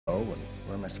Oh, and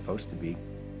where am I supposed to be?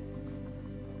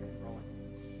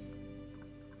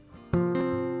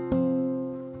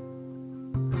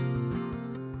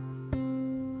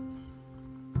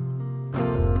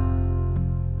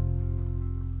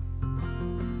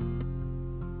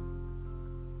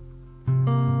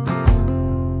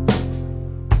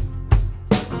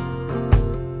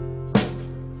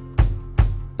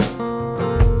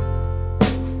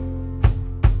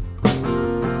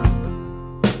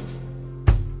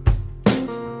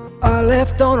 I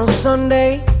left on a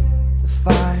Sunday to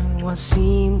find what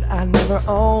seemed I never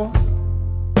owned.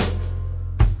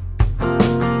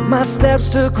 My steps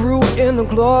took root in the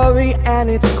glory and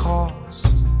its cost.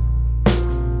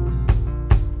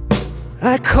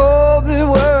 Like cold the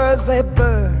words they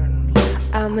burn me,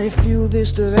 and they fuel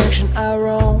this direction I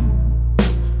roam.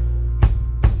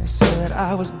 They said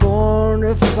I was born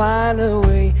to find a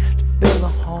way to build a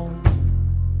home.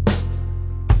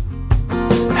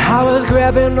 I was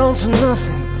grabbing onto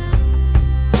nothing,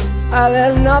 I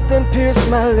let nothing pierce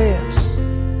my lips.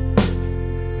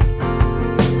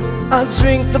 I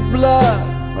drink the blood,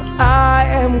 but I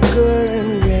am good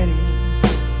and ready.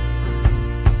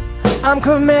 I'm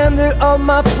commander of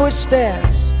my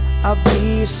footsteps, I'll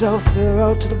be so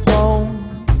thorough to the bone.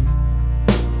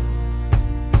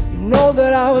 You know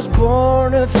that I was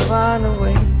born to find a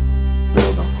way to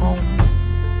build a home.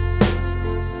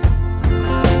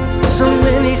 So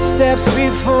many steps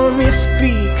before me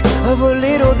speak of a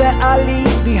little that I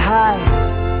leave behind.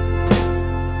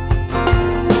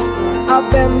 I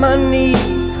bend my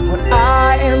knees when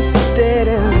I am dead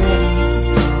and ready.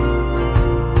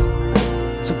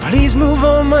 So please move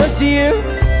on, my dear,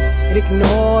 and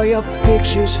ignore your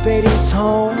picture's fading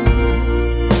tone.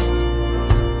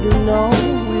 You know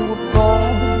we were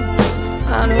born to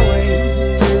find a way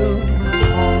to build a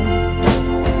home.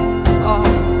 Oh.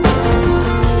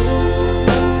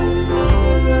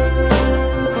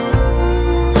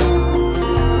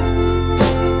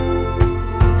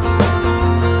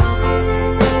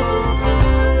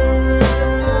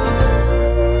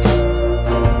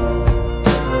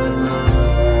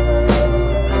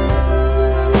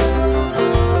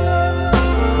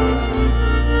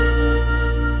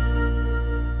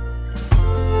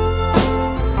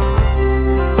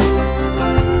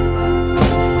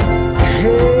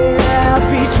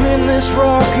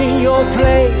 Rock in your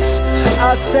place,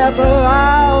 I'd step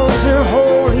around to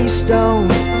holy stone.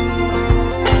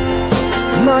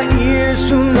 My ears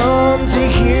too numb to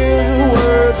hear the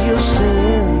words you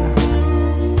sing,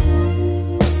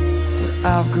 but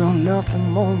I've grown nothing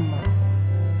more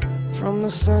from the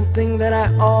something that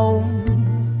I own.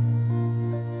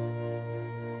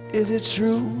 Is it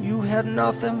true you had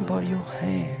nothing but your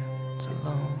hands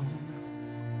alone?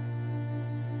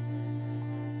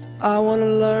 I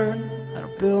wanna learn how to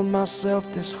build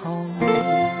myself this home.